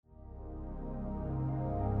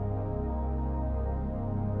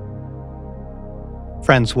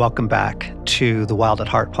Friends, welcome back to the Wild at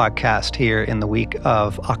Heart podcast here in the week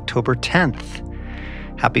of October 10th.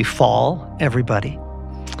 Happy fall, everybody.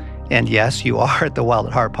 And yes, you are at the Wild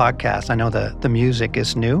at Heart podcast. I know the music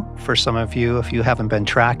is new for some of you if you haven't been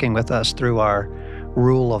tracking with us through our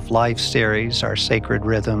Rule of Life series, our Sacred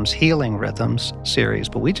Rhythms, Healing Rhythms series.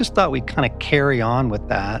 But we just thought we'd kind of carry on with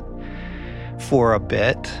that for a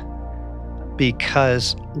bit,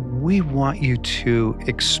 because we want you to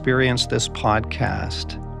experience this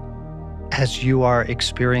podcast as you are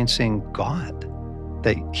experiencing God,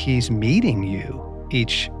 that He's meeting you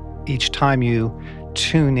each time you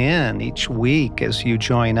tune in, each week as you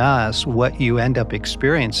join us. What you end up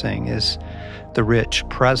experiencing is the rich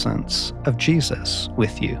presence of Jesus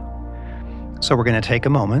with you. So we're going to take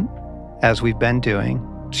a moment, as we've been doing,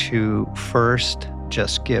 to first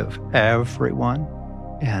just give everyone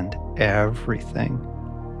and everything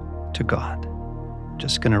to God.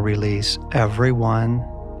 Just going to release everyone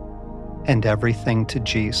and everything to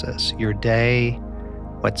Jesus. Your day,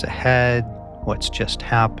 what's ahead, what's just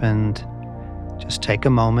happened. Just take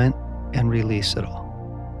a moment and release it all.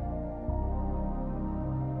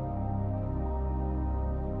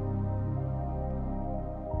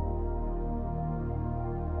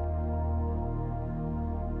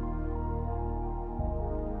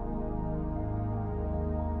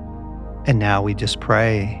 And now we just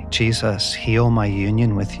pray, Jesus, heal my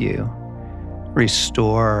union with you.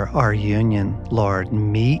 Restore our union, Lord.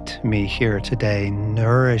 Meet me here today.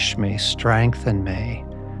 Nourish me, strengthen me.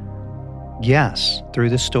 Yes,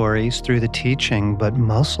 through the stories, through the teaching, but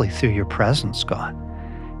mostly through your presence, God.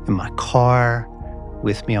 In my car,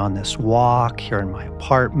 with me on this walk, here in my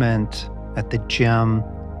apartment, at the gym.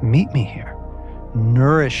 Meet me here.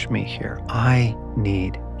 Nourish me here. I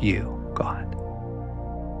need you, God.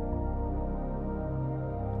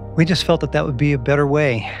 We just felt that would be a better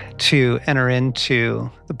way to enter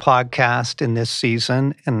into the podcast in this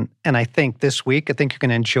season. And I think this week, you're going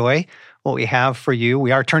to enjoy what we have for you.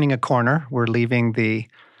 We are turning a corner. We're leaving the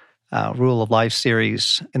Rule of Life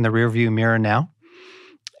series in the rearview mirror now.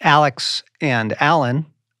 Alex and Alan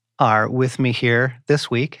are with me here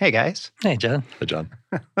this week. Hey, guys. Hey, John. Hey, John.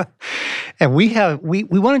 And we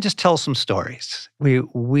want to just tell some stories.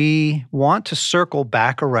 We want to circle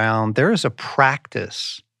back around. There is a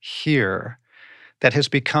practice here that has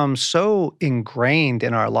become so ingrained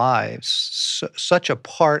in our lives, such a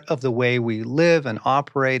part of the way we live and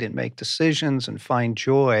operate and make decisions and find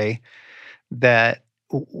joy, that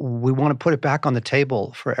we want to put it back on the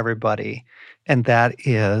table for everybody. And that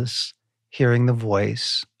is hearing the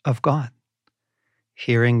voice of God,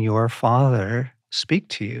 hearing your Father speak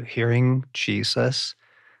to you, hearing Jesus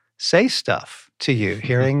say stuff to you,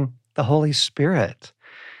 hearing the Holy Spirit.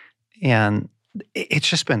 And it's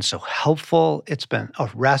just been so helpful. It's been a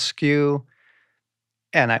rescue.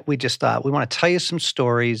 And we just thought we want to tell you some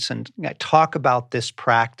stories and talk about this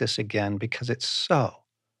practice again, because it's so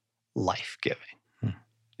life-giving.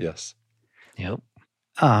 Yes. Yep.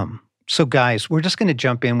 So guys, we're just going to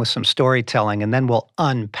jump in with some storytelling, and then we'll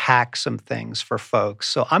unpack some things for folks.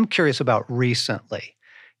 So I'm curious about recently,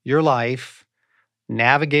 your life,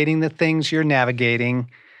 navigating the things you're navigating.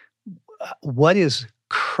 What is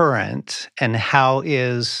current, and how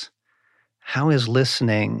is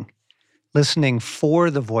listening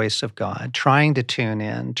for the voice of God, trying to tune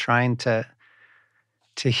in, trying to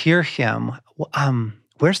hear Him?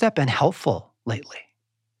 Where's that been helpful lately?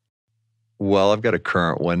 Well, I've got a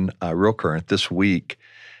current one, real current. This week,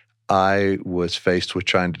 I was faced with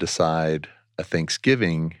trying to decide a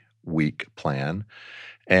Thanksgiving week plan.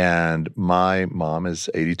 And my mom is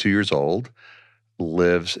 82 years old,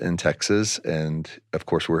 lives in Texas, and of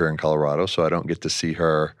course, we're here in Colorado, so I don't get to see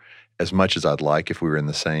her as much as I'd like if we were in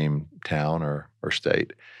the same town or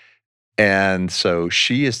state. And so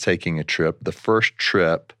she is taking a trip, the first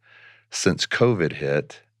trip since COVID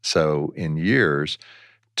hit, so in years,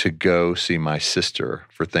 to go see my sister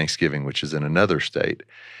for Thanksgiving, which is in another state.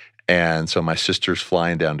 And so my sister's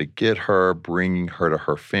flying down to get her, bringing her to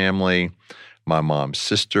her family. My mom's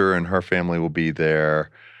sister and her family will be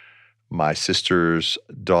there. My sister's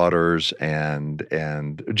daughters and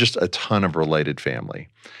just a ton of related family.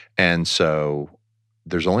 And so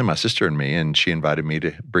there's only my sister and me, and she invited me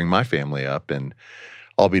to bring my family up and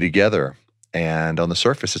all be together. And on the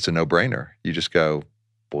surface, it's a no-brainer. You just go,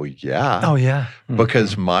 well, yeah. Oh, yeah. Mm-hmm.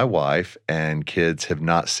 Because my wife and kids have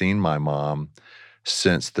not seen my mom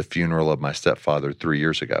since the funeral of my stepfather 3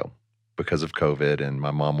 years ago because of COVID and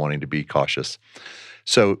my mom wanting to be cautious.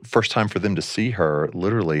 So first time for them to see her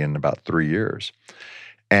literally in about 3 years.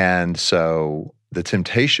 And so the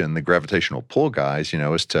temptation, the gravitational pull, guys,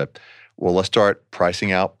 is to, well, let's start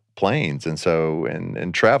pricing out planes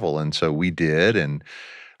and travel. And so we did. And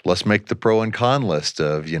let's make the pro and con list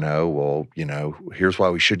of, here's why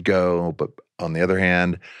we should go. But on the other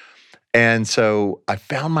hand, and so I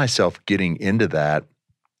found myself getting into that.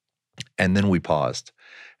 And then we paused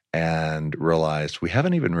and realized we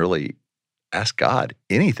haven't even really asked God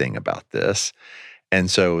anything about this. And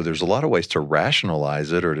so there's a lot of ways to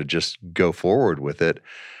rationalize it or to just go forward with it.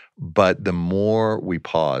 But the more we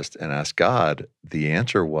paused and asked God, the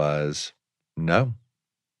answer was no.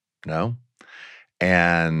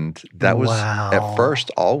 And that was at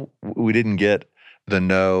first we didn't get the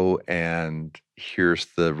no and here's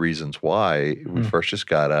the reasons why. We first just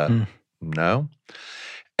got a no.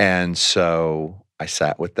 And so I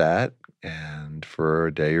sat with that, and for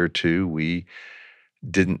a day or two, we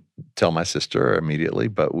didn't tell my sister immediately,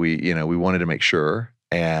 but we wanted to make sure.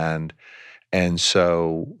 And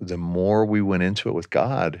so the more we went into it with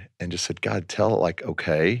God and just said, God, tell it like,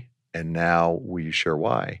 okay, and now will you share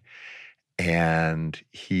why? And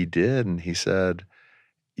he did, and he said,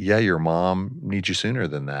 yeah, your mom needs you sooner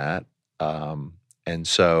than that. And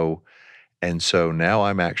so now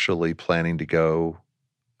I'm actually planning to go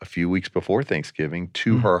a few weeks before Thanksgiving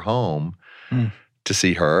to her home to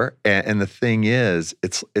see her. And the thing is,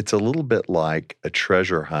 it's a little bit like a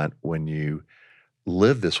treasure hunt when you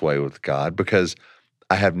live this way with God, because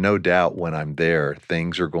I have no doubt when I'm there,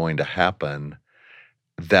 things are going to happen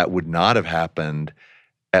that would not have happened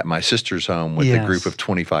at my sister's home with a group of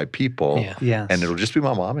 25 people. Yes. And it'll just be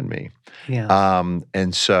my mom and me. Yes.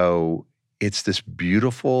 And so it's this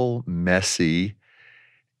beautiful, messy,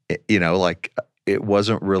 like it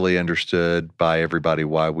wasn't really understood by everybody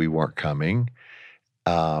why we weren't coming.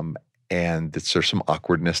 And there's some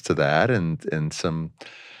awkwardness to that and some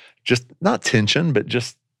just not tension, but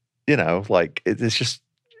just, like it's just,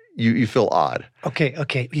 you feel odd.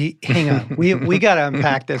 Okay. Hang on. We got to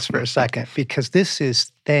unpack this for a second, because this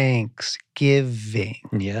is Thanksgiving.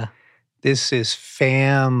 Yeah. This is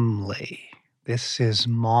family. This is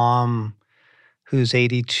mom who's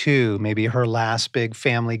 82, maybe her last big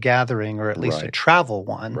family gathering, or at least a travel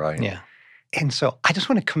one. Right. Yeah. And so I just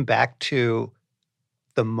want to come back to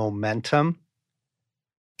the momentum.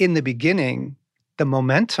 In the beginning, the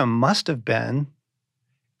momentum must have been,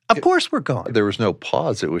 of course we're going. There was no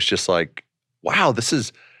pause. It was just like, wow, this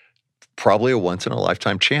is probably a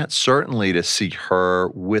once-in-a-lifetime chance, certainly to see her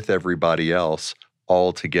with everybody else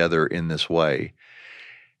all together in this way.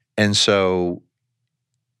 And so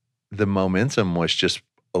the momentum was just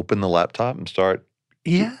open the laptop and start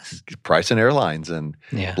pricing airlines and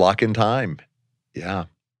blocking time. Yeah.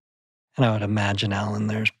 And I would imagine, Alan,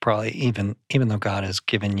 there's probably, even though God has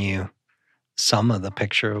given you some of the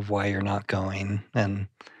picture of why you're not going and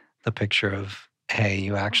the picture of, hey,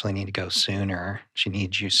 you actually need to go sooner, she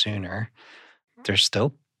needs you sooner, there's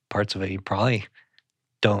still parts of it you probably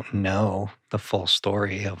don't know the full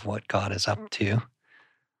story of what God is up to.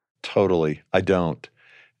 Totally. I don't.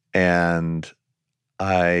 And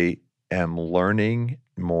I am learning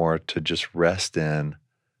more to just rest in,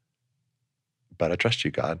 but I trust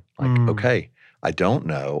you, God. Like, okay, I don't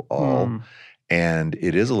know all, and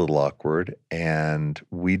it is a little awkward, and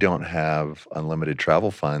we don't have unlimited travel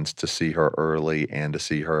funds to see her early and to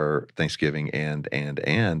see her Thanksgiving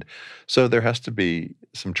and. So there has to be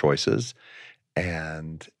some choices.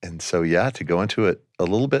 And so, to go into it a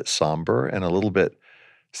little bit somber and a little bit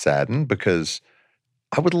saddened, because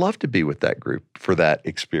I would love to be with that group for that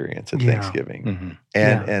experience at Thanksgiving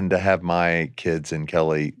and to have my kids and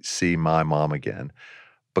Kelly see my mom again,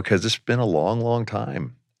 because it's been a long, long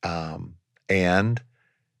time. And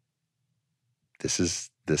this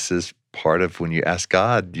is part of when you ask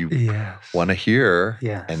God, you want to hear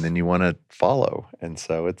and then you want to follow. And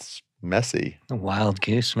so it's messy. A wild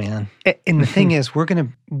goose, man. And the thing is,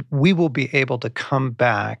 we will be able to come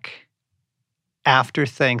back after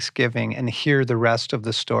Thanksgiving and hear the rest of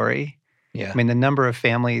the story. Yeah. I mean, the number of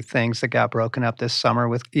family things that got broken up this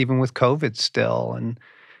summer even with COVID still, and,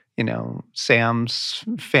 Sam's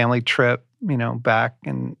family trip, back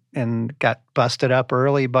and got busted up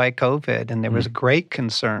early by COVID. And there was great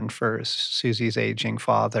concern for Susie's aging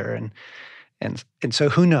father. And so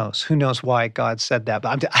who knows why God said that.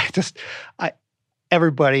 But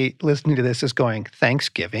everybody listening to this is going,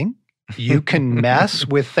 Thanksgiving? You can mess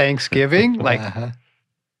with Thanksgiving? Like,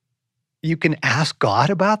 you can ask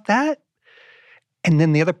God about that? And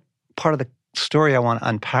then the other part of the story I want to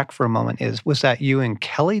unpack for a moment is, was that you and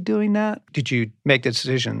Kelly doing that? Did you make the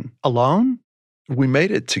decision alone? We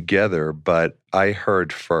made it together, but I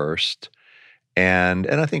heard first. And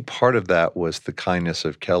I think part of that was the kindness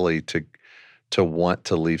of Kelly to want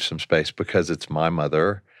to leave some space, because it's my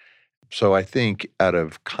mother. So I think out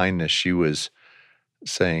of kindness, she was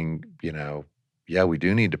saying, yeah, we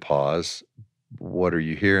do need to pause. What are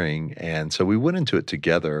you hearing? And so we went into it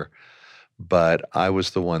together, but I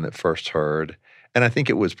was the one that first heard. And I think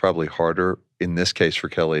it was probably harder in this case for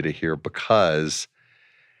Kelly to hear because,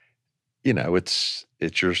 it's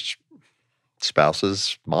your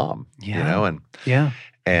spouse's mom, Yeah. and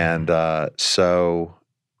Yeah. so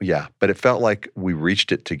yeah, but it felt like we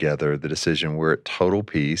reached it together, the decision. We're at total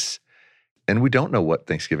peace, and we don't know what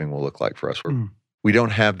Thanksgiving will look like for us. Mm. We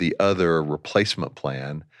don't have the other replacement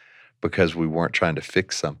plan because we weren't trying to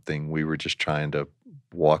fix something. We were just trying to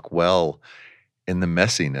walk well in the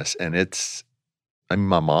messiness. And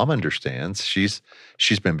my mom understands. She's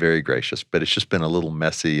been very gracious, but it's just been a little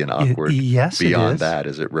messy and awkward Yes, beyond it is. that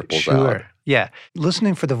as it ripples Sure. out. Yeah.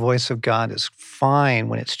 Listening for the voice of God is fine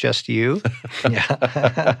when it's just you. Yeah.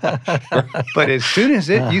 But as soon as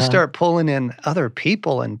you Uh-huh. start pulling in other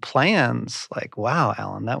people and plans, like, wow,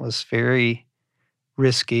 Alan, that was very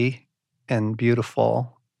risky and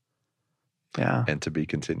beautiful. Yeah. And to be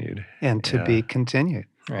continued. And to be continued.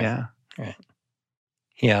 Right. Yeah. Right.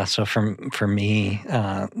 Yeah. So for me,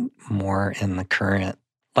 more in the current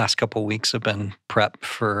last couple of weeks have been prep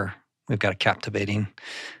for. We've got a captivating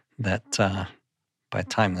that by the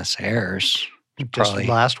time this airs, Just probably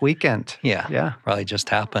last weekend. yeah, Yeah. probably just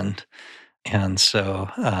happened, and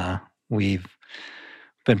so we've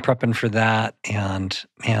been prepping for that. And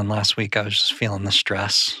man, last week I was just feeling the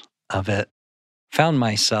stress of it. Found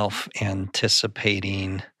myself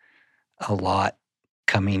anticipating a lot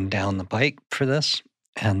coming down the pike for this.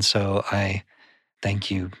 And so I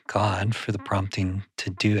thank you, God, for the prompting to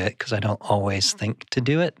do it because I don't always think to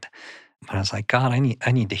do it. But I was like, God, I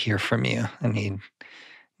need to hear from you. I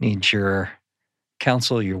need your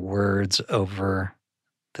counsel, your words over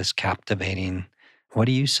this captivating. What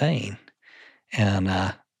are you saying?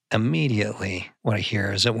 And immediately what I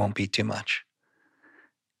hear is it won't be too much.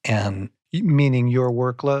 And Meaning your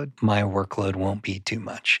workload? my workload won't be too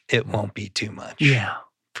much. It won't be too much. Yeah.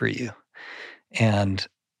 For you. And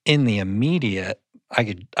in the immediate, I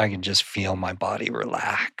could just feel my body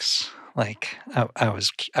relax. Like I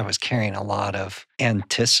was carrying a lot of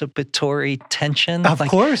anticipatory tension. Of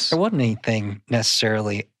course. There wasn't anything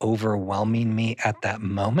necessarily overwhelming me at that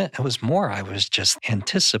moment. It was more I was just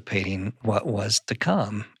anticipating what was to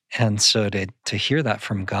come. And so to hear that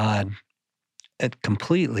from God, it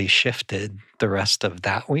completely shifted the rest of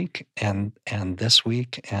that week and this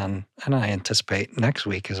week and I anticipate next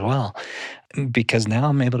week as well, because now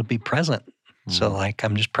I'm able to be present. So like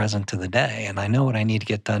I'm just present to the day and I know what I need to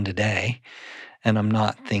get done today. And I'm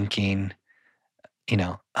not thinking,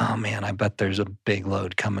 oh man, I bet there's a big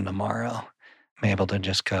load coming tomorrow. I'm able to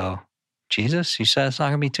just go, Jesus, you said it's not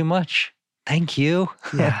gonna be too much. Thank you.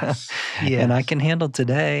 Yes. And I can handle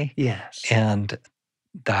today. Yes. And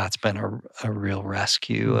that's been a real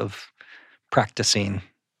rescue of practicing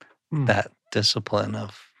that discipline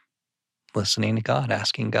of listening to God,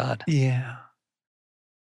 asking God. Yeah.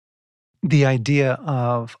 The idea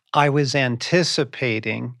of I was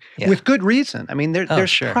anticipating with good reason. I mean, there's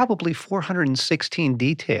sure. probably 416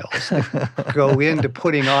 details that go into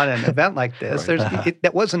putting on an event like this.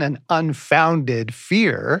 That wasn't an unfounded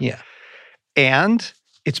fear. Yeah. And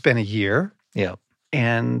it's been a year. Yeah.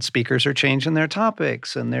 And speakers are changing their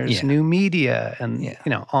topics and there's new media and,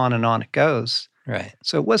 on and on it goes. Right.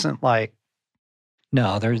 So it wasn't like.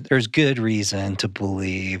 No, there's good reason to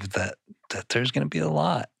believe that there's going to be a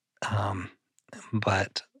lot.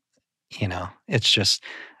 But, it's just,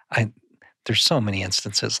 there's so many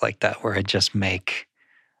instances like that where I just make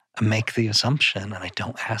the assumption and I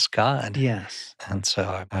don't ask God. Yes. And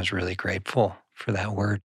so I was really grateful for that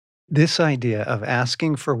word. This idea of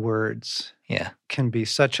asking for words can be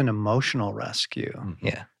such an emotional rescue. Mm-hmm.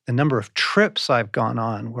 Yeah. The number of trips I've gone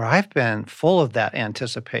on where I've been full of that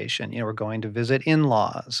anticipation. We're going to visit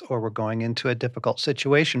in-laws or we're going into a difficult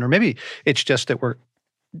situation. Or maybe it's just that we're,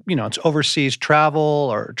 it's overseas travel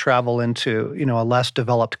or travel into, a less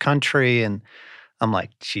developed country. And I'm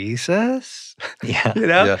like, Jesus? Yeah.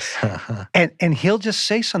 Yes. And he'll just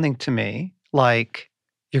say something to me like,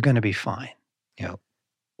 you're going to be fine. Yep.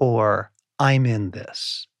 Or I'm in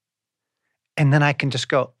this. And then I can just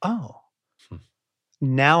go, oh,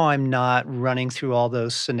 now I'm not running through all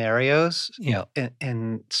those scenarios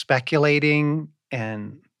and speculating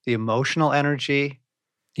and the emotional energy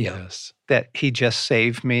Yes. that he just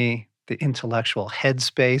saved me, the intellectual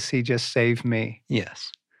headspace he just saved me.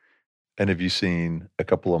 Yes. And have you seen a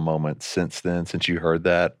couple of moments since then, since you heard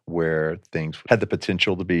that, where things had the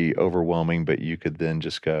potential to be overwhelming, but you could then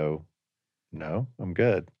just go, no, I'm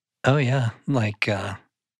good? Oh, yeah. Like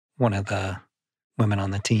one of the women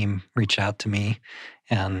on the team reached out to me,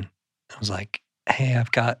 and I was like, "Hey,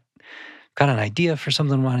 I've got an idea for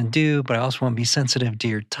something I want to do, but I also want to be sensitive to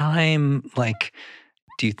your time. Like,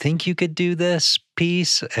 do you think you could do this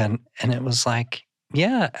piece?" And it was like,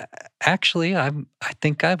 "Yeah, actually, I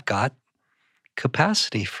think I've got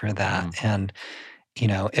capacity for that." And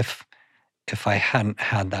if I hadn't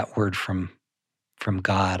had that word from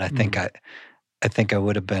God, I think I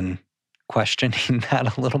would have been questioning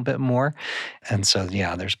that a little bit more. And so,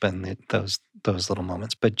 yeah, there's been those little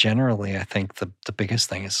moments. But generally, I think the biggest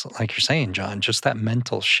thing is, like you're saying, John, just that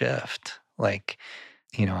mental shift. Like,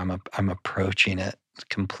 I'm approaching it a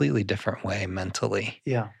completely different way mentally.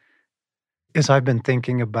 Yeah. As I've been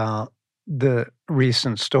thinking about the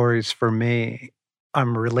recent stories for me,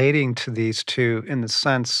 I'm relating to these two in the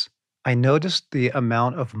sense I noticed the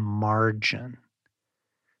amount of margin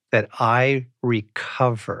that I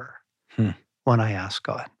recover Hmm. when I ask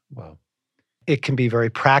God. Wow. It can be very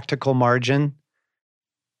practical margin.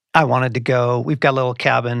 I wanted to go, we've got a little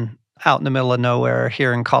cabin out in the middle of nowhere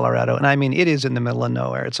here in Colorado. And I mean, it is in the middle of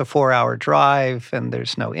nowhere. It's a 4-hour drive and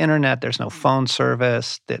there's no internet, there's no phone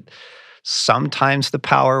service. That sometimes the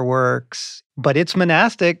power works, but it's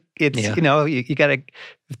monastic. It's, Yeah. You got to,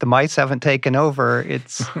 if the mice haven't taken over,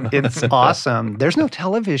 it's awesome. There's no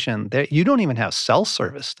television there. You don't even have cell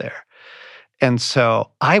service there. And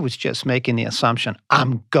so I was just making the assumption,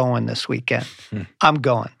 I'm going this weekend. I'm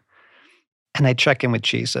going. And I check in with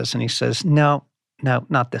Jesus and he says, no,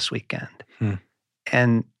 not this weekend.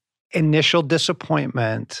 And initial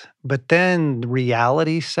disappointment, but then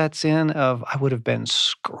reality sets in of I would have been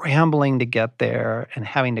scrambling to get there and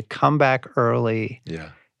having to come back early.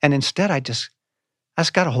 Yeah. And instead I just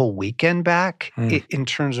got a whole weekend back in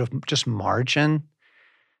terms of just margin.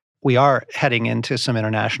 We are heading into some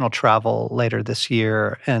international travel later this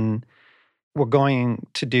year, and we're going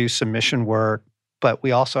to do some mission work, but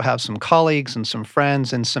we also have some colleagues and some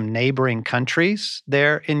friends in some neighboring countries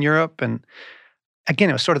there in Europe. And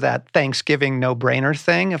again, it was sort of that Thanksgiving no-brainer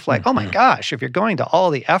thing of like, oh my gosh, if you're going to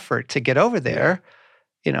all the effort to get over there,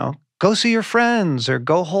 go see your friends or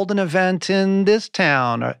go hold an event in this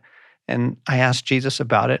town. And I asked Jesus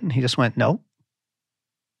about it, and he just went, no,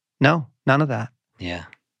 none of that. Yeah.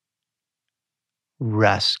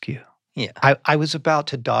 Rescue. Yeah. I was about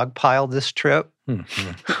to dogpile this trip,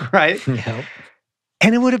 right? Yep.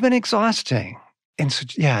 And it would have been exhausting. And so,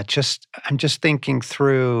 yeah, I'm just thinking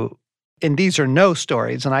through, and these are no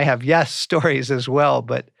stories, and I have, yes, stories as well,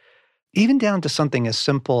 but even down to something as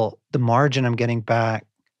simple, the margin I'm getting back,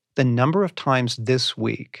 the number of times this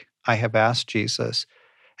week I have asked Jesus,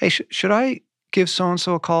 hey, should I give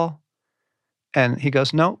so-and-so a call? And he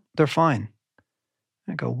goes, no, they're fine.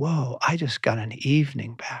 I go, whoa, I just got an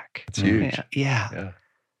evening back. It's huge. Yeah.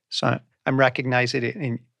 So I'm recognizing it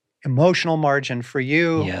in emotional margin for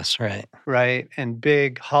you. Yes, right. Right. And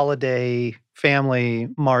big holiday family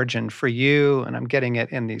margin for you. And I'm getting it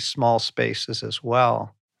in these small spaces as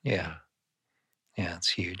well. Yeah. Yeah, it's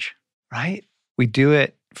huge. Right? We do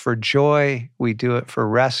it for joy. We do it for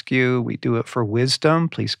rescue. We do it for wisdom.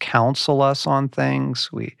 Please counsel us on things.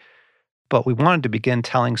 But we wanted to begin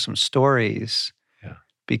telling some stories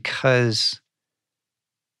because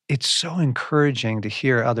it's so encouraging to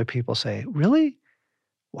hear other people say, really?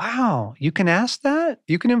 Wow, you can ask that?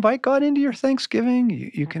 You can invite God into your Thanksgiving?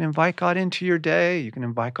 You can invite God into your day? You can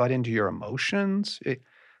invite God into your emotions?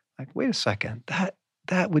 Wait a second,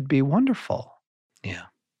 that would be wonderful. Yeah.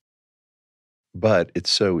 But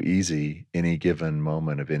it's so easy, any given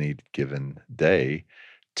moment of any given day,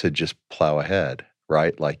 to just plow ahead,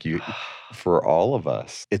 right? Like for all of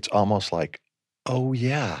us, it's almost like, oh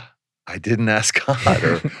yeah, I didn't ask God,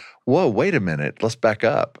 or whoa, wait a minute, let's back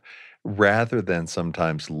up. Rather than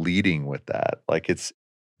sometimes leading with that. Like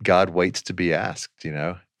God waits to be asked,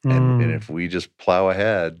 And if we just plow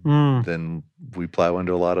ahead, then we plow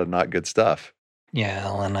into a lot of not good stuff. Yeah,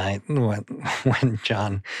 Ellen, when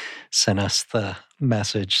John sent us the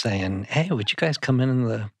message saying, hey, would you guys come in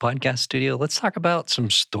the podcast studio? Let's talk about some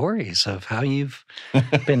stories of how you've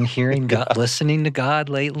been hearing God, listening to God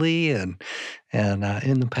lately and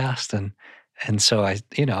in the past. And so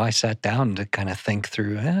I sat down to kind of think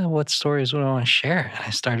through, what stories would I want to share? And I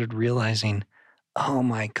started realizing, oh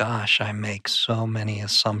my gosh, I make so many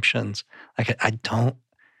assumptions. Like I don't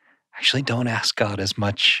ask God as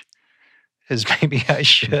much as maybe I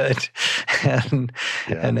should. And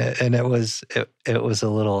it was a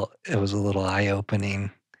little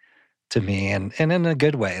eye-opening to me, and in a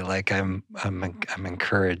good way. Like I'm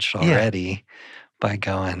encouraged already by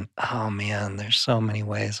going, oh man, there's so many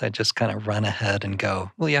ways I just kind of run ahead and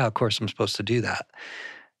go, well, yeah, of course I'm supposed to do that.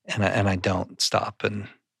 And I don't stop and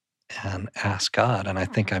and ask God. And I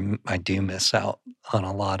think I do miss out on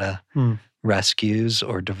a lot of Hmm. rescues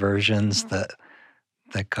or diversions that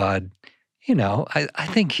God, I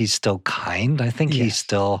think he's still kind. I think Yes.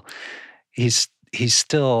 he's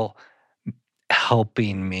still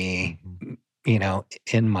helping me,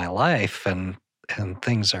 in my life, and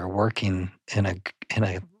things are working in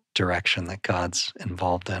a direction that God's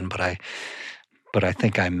involved in. But I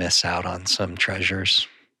think I miss out on some treasures,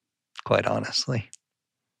 quite honestly.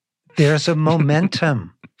 There's a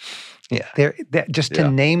momentum. Yeah. Just to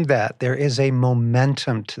name that, there is a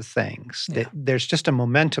momentum to things. Yeah. There's just a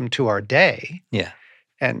momentum to our day. Yeah.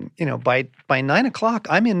 And, by 9:00,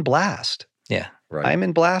 I'm in blast. Yeah. Right. I'm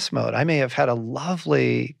in blast mode. I may have had a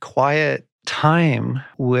lovely, quiet time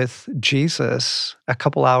with Jesus a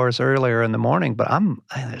couple hours earlier in the morning, but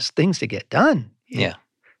there's things to get done. Yeah.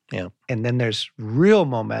 Yeah. And then there's real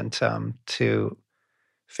momentum to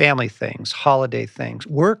family things, holiday things,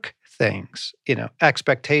 work things,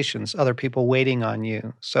 expectations, other people waiting on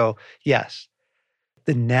you. So yes,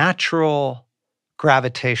 the natural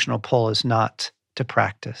gravitational pull is not to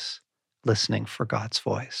practice listening for God's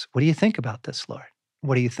voice. What do you think about this, Lord?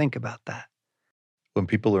 What do you think about that? When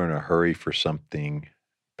people are in a hurry for something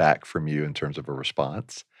back from you in terms of a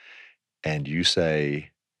response, and you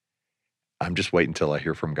say, I'm just waiting until I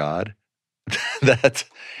hear from God,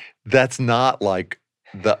 that's not like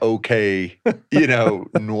the okay,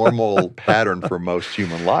 normal pattern for most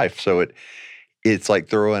human life. So it's like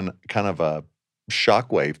throwing kind of a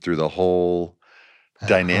shockwave through the whole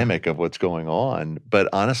dynamic of what's going on. But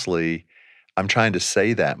honestly, I'm trying to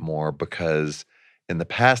say that more because in the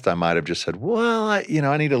past I might have just said, well, I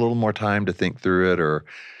need a little more time to think through it, or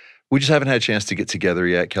we just haven't had a chance to get together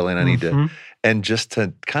yet, Kelly, and I need to, and just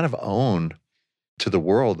to kind of own to the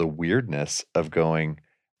world the weirdness of going,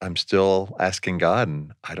 I'm still asking God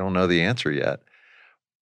and I don't know the answer yet.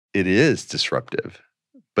 It is disruptive,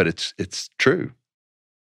 but it's true.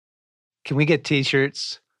 Can we get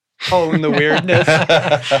t-shirts? Own the weirdness.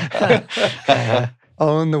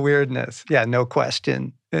 Own the weirdness. Yeah, no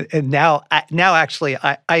question. And now actually,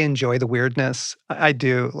 I enjoy the weirdness. I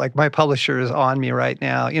do. Like my publisher is on me right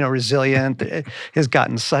now. Resilient has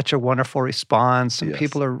gotten such a wonderful response, and Yes.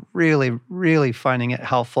 people are really, really finding it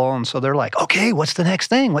helpful. And so they're like, okay, what's the next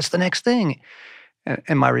thing? What's the next thing?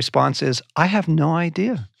 And my response is, I have no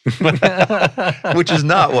idea. Which is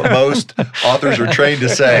not what most authors are trained to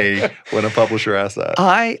say when a publisher asks that.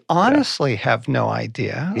 I honestly have no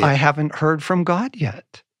idea. Yeah. I haven't heard from God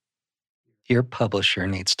yet. Your publisher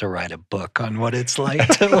needs to write a book on what it's like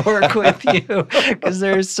to work with you, because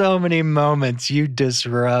there's so many moments you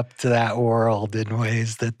disrupt that world in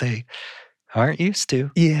ways that they aren't used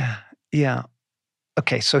to. Yeah.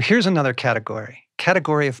 Okay, so here's another category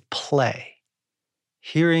of play.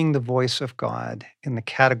 Hearing the voice of God in the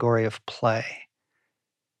category of play.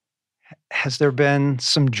 Has there been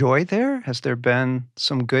some joy there? Has there been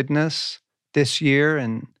some goodness this year?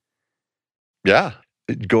 And Yeah.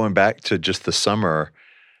 Going back to just the summer,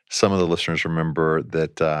 some of the listeners remember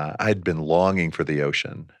that I'd been longing for the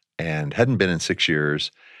ocean and hadn't been in 6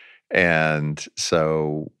 years. And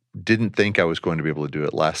so didn't think I was going to be able to do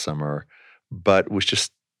it last summer, but was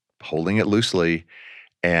just holding it loosely.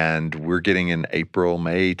 And we're getting an April,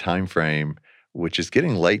 May timeframe, which is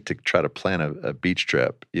getting late to try to plan a beach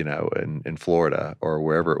trip, in Florida or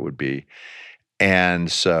wherever it would be.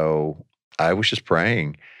 And so I was just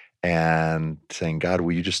praying and saying, God,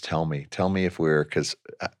 will you just tell me if because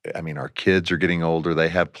our kids are getting older, they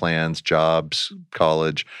have plans, jobs,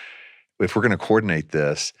 college, if we're going to coordinate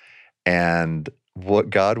this. And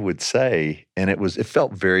what God would say, and it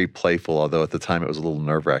felt very playful, although at the time it was a little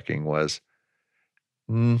nerve-wracking, was,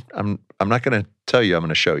 I'm not going to tell you, I'm going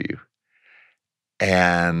to show you.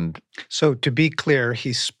 And so to be clear,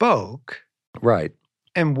 he spoke. Right.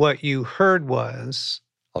 And what you heard was,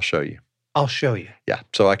 I'll show you. I'll show you. Yeah.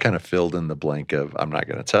 So I kind of filled in the blank of, I'm not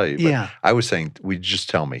going to tell you. But Yeah. I was saying, just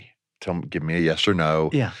tell me, give me a yes or no.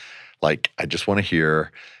 Yeah. Like, I just want to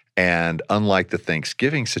hear. And unlike the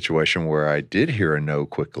Thanksgiving situation where I did hear a no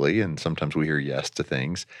quickly, and sometimes we hear yes to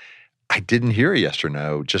things, I didn't hear a yes or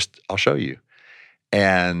no, just I'll show you.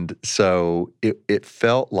 And so it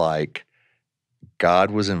felt like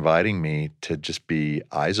God was inviting me to just be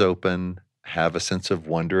eyes open, have a sense of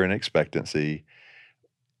wonder and expectancy.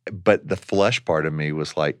 But the flesh part of me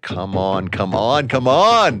was like, come on,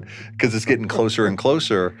 because it's getting closer and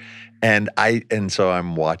closer. And so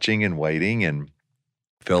I'm watching and waiting and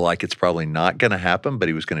feel like it's probably not going to happen, but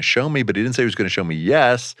he was going to show me, but he didn't say he was going to show me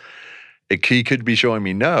yes. He could be showing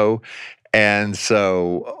me no. And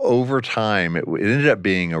so over time, it ended up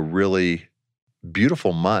being a really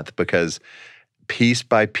beautiful month because piece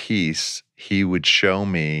by piece, he would show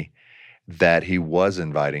me that he was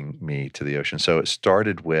inviting me to the ocean. So it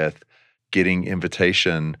started with getting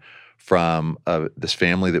invitation from this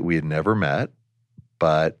family that we had never met,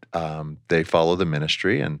 but they follow the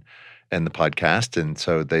ministry and the podcast. And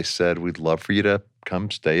so they said, we'd love for you to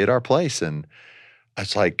come stay at our place. And I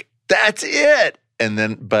was like, that's it. And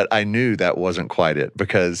then, but I knew that wasn't quite it,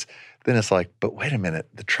 because then it's like, but wait a minute,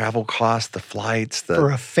 the travel costs, the flights, For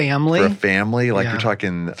a family? like Yeah. you're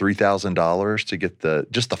talking $3,000 to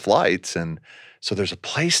get just the flights. And so there's a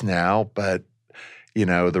place now, but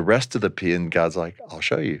the rest of and God's like, I'll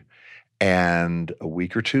show you. And a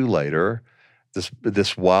week or two later,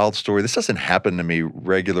 this wild story, this doesn't happen to me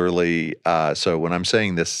regularly. So when I'm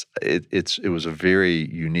saying this, it was a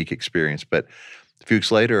very unique experience. But a few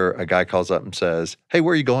weeks later, a guy calls up and says, hey,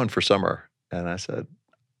 where are you going for summer? And I said,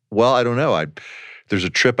 well, I don't know. There's a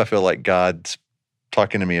trip I feel like God's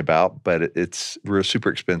talking to me about, but it's super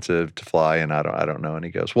expensive to fly, and I don't know. And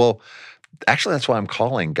he goes, well, actually, that's why I'm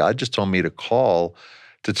calling. God just told me to call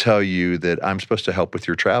to tell you that I'm supposed to help with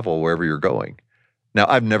your travel wherever you're going. Now,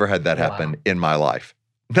 I've never had that happen in my life.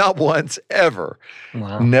 Not once, ever.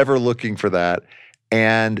 Wow. Never looking for that.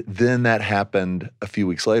 And then that happened a few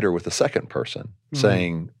weeks later with a second person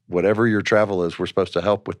saying, whatever your travel is, we're supposed to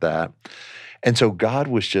help with that. And so God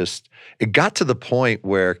was it got to the point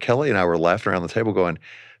where Kelly and I were laughing around the table going,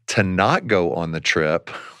 to not go on the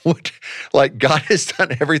trip, like God has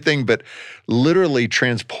done everything but literally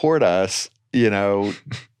transport us,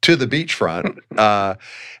 to the beachfront.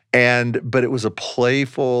 But it was a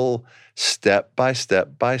playful step by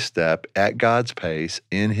step at God's pace,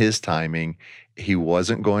 in his timing. He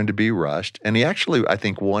wasn't going to be rushed. And he actually, I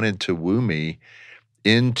think, wanted to woo me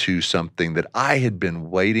into something that I had been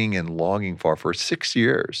waiting and longing for 6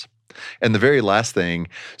 years. And the very last thing,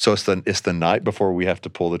 so it's the night before we have to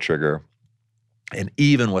pull the trigger. And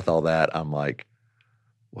even with all that, I'm like,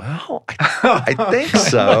 well, I think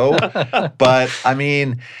so. But I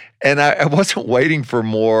mean, and I wasn't waiting for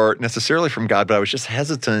more necessarily from God, but I was just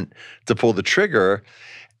hesitant to pull the trigger.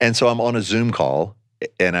 And so I'm on a Zoom call,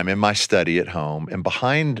 and I'm in my study at home, and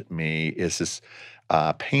behind me is this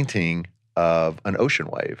painting of an ocean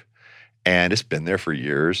wave. And it's been there for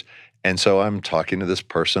years. And so I'm talking to this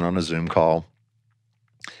person on a Zoom call,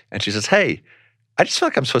 and she says, hey, I just feel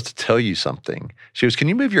like I'm supposed to tell you something. She goes, can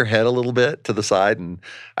you move your head a little bit to the side? And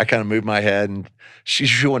I kind of moved my head, and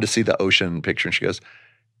she wanted to see the ocean picture. And she goes,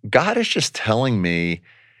 God is just telling me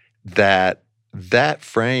that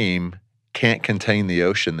frame can't contain the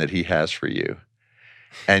ocean that he has for you.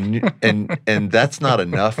 And that's not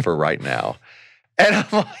enough for right now. And I'm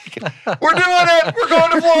like, we're doing it. We're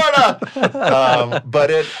going to Florida.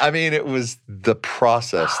 But it was the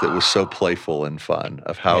process that was so playful and fun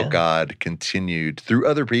of how God continued through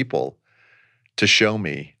other people to show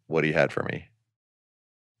me what he had for me.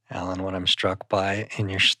 Alan, what I'm struck by in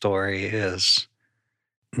your story is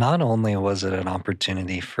not only was it an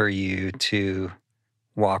opportunity for you to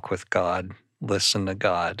walk with God, listen to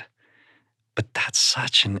God, but that's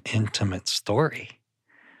such an intimate story.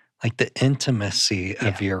 Like the intimacy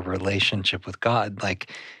of your relationship with God,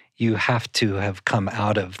 like you have to have come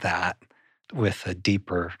out of that with a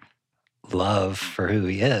deeper love for who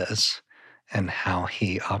he is and how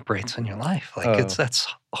he operates in your life. Like that's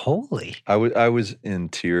holy. I was in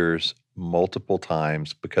tears multiple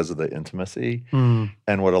times because of the intimacy.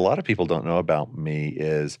 And what a lot of people don't know about me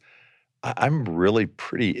is I'm really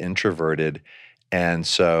pretty introverted. And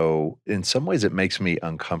so in some ways it makes me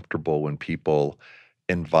uncomfortable when people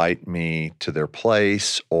invite me to their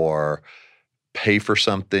place or pay for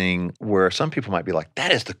something, where some people might be like,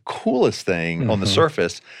 that is the coolest thing on the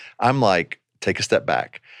surface. I'm like, take a step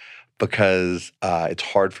back, because it's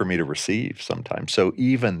hard for me to receive sometimes. So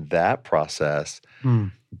even that process,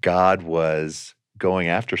 God was going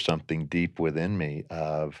after something deep within me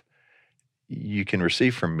of, you can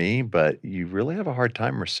receive from me, but you really have a hard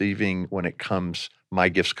time receiving when my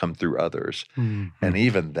gifts come through others. And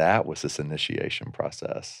even that was this initiation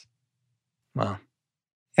process. Wow.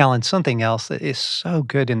 Alan, something else that is so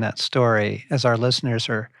good in that story, as our listeners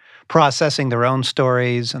are processing their own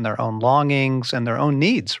stories and their own longings and their own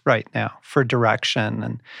needs right now for direction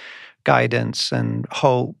and guidance and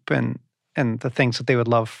hope and the things that they would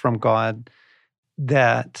love from God,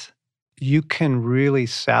 that you can really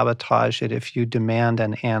sabotage it if you demand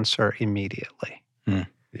an answer immediately.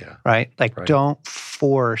 Yeah. Right? Like, don't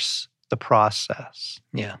force the process.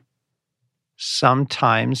 Yeah.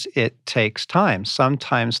 Sometimes it takes time.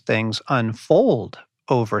 Sometimes things unfold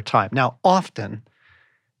over time. Now, often,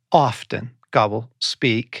 God will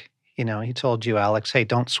speak. He told you, Alex, hey,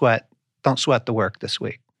 don't sweat the work this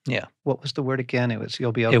week. Yeah. What was the word again? It was,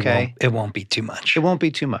 you'll be okay. It won't be too much. It won't be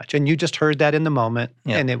too much. And you just heard that in the moment,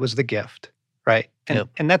 Yep. and it was the gift, right? And, Yep.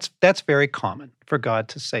 and that's very common for God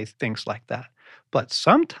to say things like that. But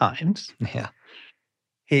sometimes Yeah.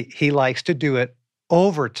 he likes to do it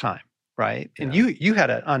over time, right? And Yeah. you had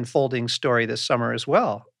an unfolding story this summer as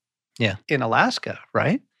well. Yeah. In Alaska,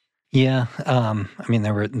 right? Yeah. I mean,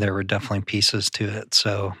 there were definitely pieces to it.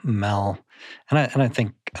 So Mel, and I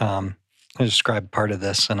think I described part of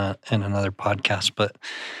this in another podcast, but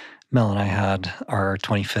Mel and I had our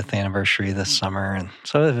 25th anniversary this summer, and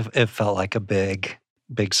so it felt like a big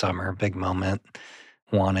summer, big moment.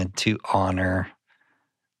 Wanted to honor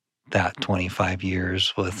that 25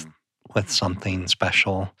 years with something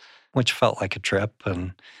special, which felt like a trip,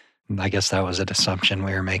 and I guess that was an assumption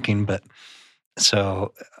we were making. But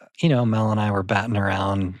so, Mel and I were batting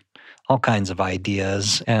around all kinds of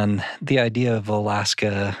ideas, and the idea of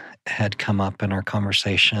Alaska had come up in our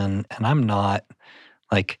conversation. And I'm not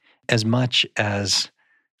like, as much as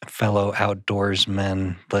fellow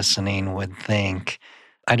outdoorsmen listening would think,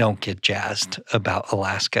 I don't get jazzed about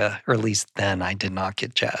Alaska, or at least then I did not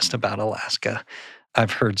get jazzed about Alaska.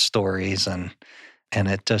 I've heard stories, and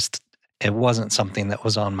it wasn't something that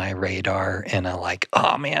was on my radar in a like,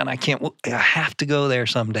 oh man, I have to go there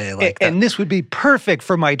someday. Like and this would be perfect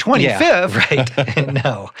for my 25th. Yeah, right.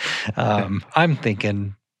 No. I'm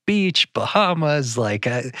thinking beach, Bahamas, like,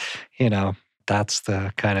 that's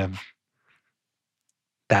the kind of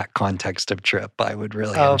that context of trip I would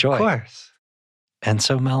really enjoy. Of course. And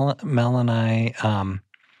so Mel and I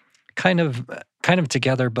kind of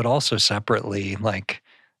together, but also separately, like,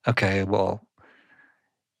 okay, well,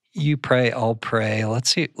 you pray, I'll pray. Let's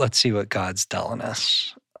see what God's telling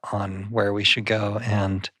us on where we should go.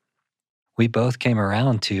 And we both came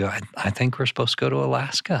around to, I think we're supposed to go to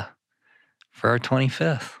Alaska for our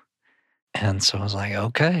 25th. And so I was like,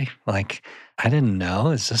 okay, like, I didn't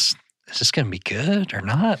know, is this going to be good or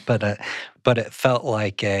not? But it felt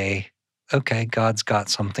like okay, God's got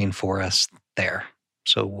something for us there.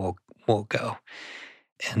 So we'll go.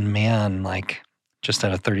 And man, like, just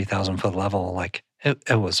at a 30,000 foot level, like,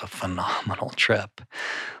 it was a phenomenal trip.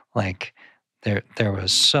 Like, there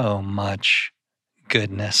was so much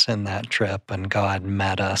goodness in that trip, and God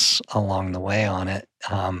met us along the way on it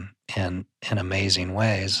in amazing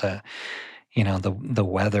ways. The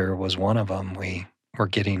weather was one of them. We were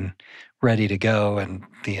getting ready to go, and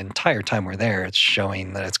the entire time we're there, it's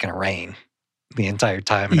showing that it's going to rain the entire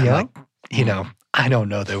time. And I'm like, I don't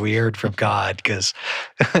know that we heard from God, because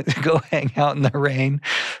go hang out in the rain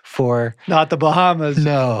for... Not the Bahamas.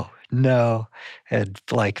 No. At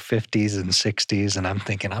like 50s and 60s. And I'm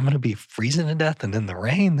thinking, I'm going to be freezing to death and in the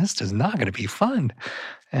rain. This is not going to be fun.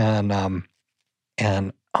 And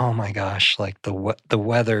oh my gosh, like the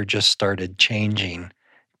weather just started changing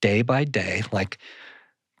day by day. Like,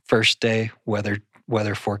 first day,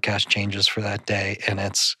 weather forecast changes for that day, and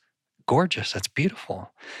it's gorgeous. It's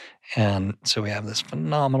beautiful. And so we have this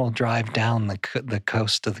phenomenal drive down the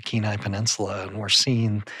coast of the Kenai Peninsula, and we're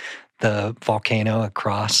seeing the volcano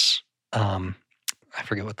across, I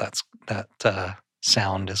forget what that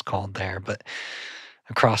sound is called there, but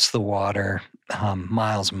across the water,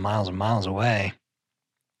 miles and miles and miles away.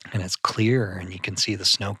 And it's clear, and you can see the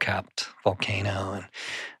snow-capped volcano,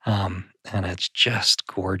 and it's just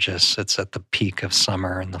gorgeous. It's at the peak of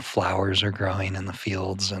summer, and the flowers are growing in the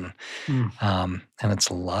fields, and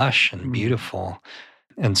it's lush and beautiful.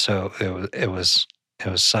 And so it was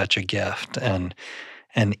such a gift, and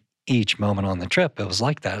each moment on the trip, it was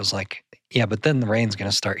like that. It was like, yeah, but then the rain's going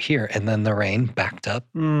to start here, and then the rain backed up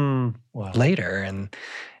later,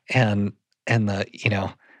 and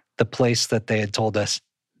the place that they had told us,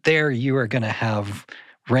 there you are going to have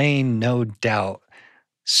rain, no doubt.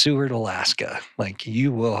 Seward, Alaska, like,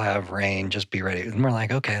 you will have rain, just be ready. And we're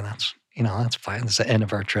like, okay, that's fine. That's the end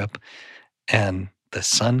of our trip. And the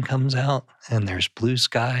sun comes out, and there's blue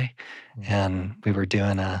sky. And we were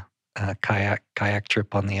doing a kayak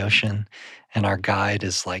trip on the ocean, and our guide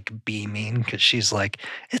is like beaming, because she's like,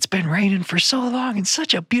 it's been raining for so long, and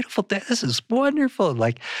such a beautiful day. This is wonderful.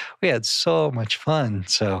 Like, we had so much fun.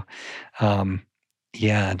 So,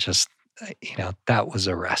 yeah, just, that was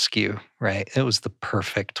a rescue, right? It was the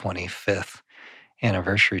perfect 25th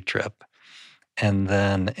anniversary trip. And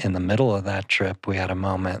then in the middle of that trip, we had a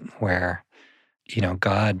moment where,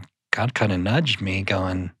 God kind of nudged me,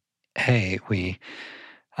 going, hey,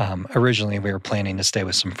 originally we were planning to stay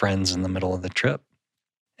with some friends in the middle of the trip.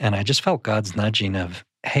 And I just felt God's nudging of,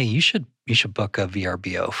 hey, you should book a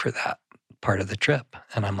VRBO for that part of the trip.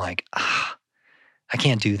 And I'm like, I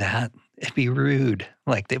can't do that. It'd be rude.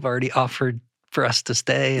 Like, they've already offered for us to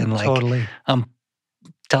stay, and like, Totally. I'm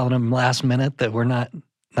telling them last minute that we're not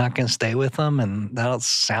going to stay with them, and that'll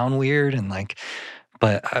sound weird, and like,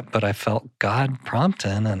 but I felt God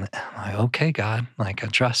prompting, and I'm like, okay, God, like I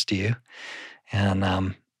trust you,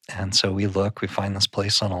 and so we find this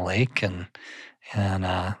place on a lake, and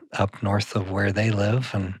up north of where they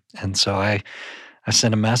live, and so I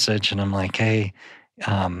sent a message, and I'm like, hey,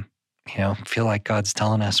 feel like God's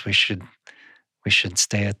telling us we should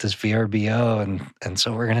stay at this VRBO, and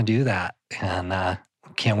so we're gonna do that, and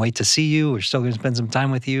can't wait to see you. We're still gonna spend some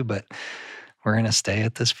time with you, but we're gonna stay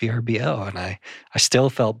at this VRBO. And I still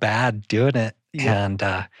felt bad doing it, and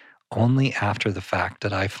only after the fact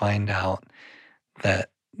did I find out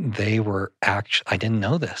that they were I didn't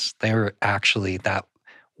know this. They were actually that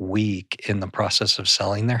week in the process of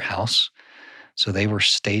selling their house. So they were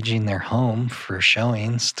staging their home for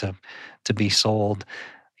showings to be sold.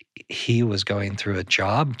 He was going through a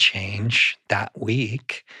job change that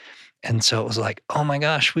week. And so it was like, oh my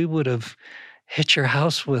gosh, we would have hit your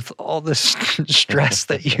house with all this stress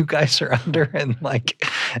that you guys are under. And like,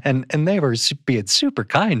 and they were being super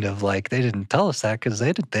kind of like, they didn't tell us that because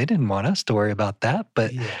they didn't want us to worry about that.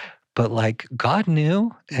 But like God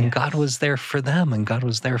knew, and God was there for them, and God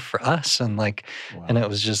was there for us. And like, and it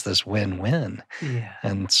was just this win-win. Yeah.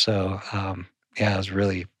 And so, it was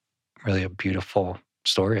really, really a beautiful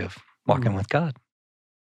story of walking with God.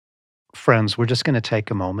 Friends, we're just going to take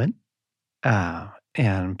a moment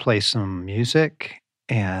and play some music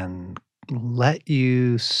and let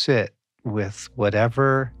you sit with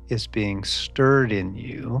whatever is being stirred in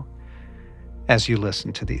you as you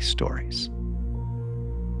listen to these stories.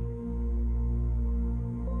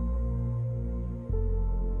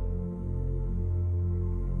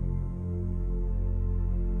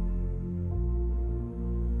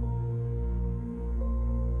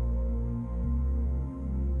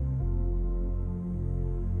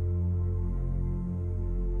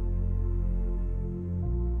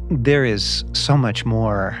 There is so much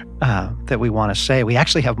more that we want to say. We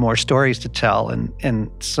actually have more stories to tell,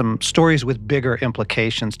 and some stories with bigger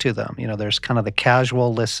implications to them. There's kind of the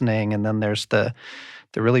casual listening, and then there's the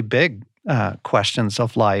really big questions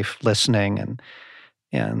of life listening,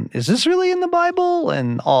 and is this really in the Bible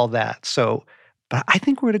and all that. So, but I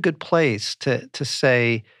think we're at a good place to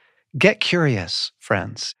say, get curious,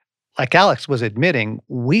 friends. Like Alex was admitting,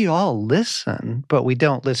 we all listen, but we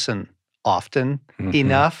don't listen often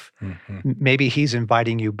enough. Maybe he's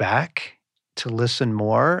inviting you back to listen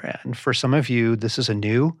more. And for some of you, this is a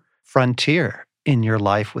new frontier in your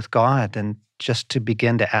life with God. And just to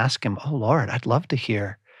begin to ask him, oh Lord, I'd love to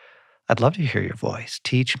hear your voice.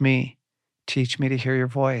 Teach me to hear your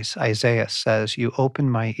voice. Isaiah says, you open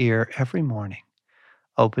my ear every morning.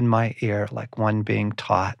 Open my ear like one being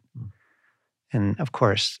taught. And of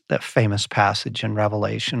course, that famous passage in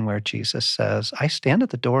Revelation where Jesus says, I stand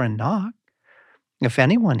at the door and knock. If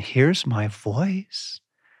anyone hears my voice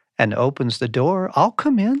and opens the door, I'll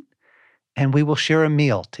come in and we will share a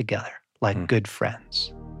meal together like good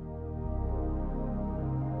friends.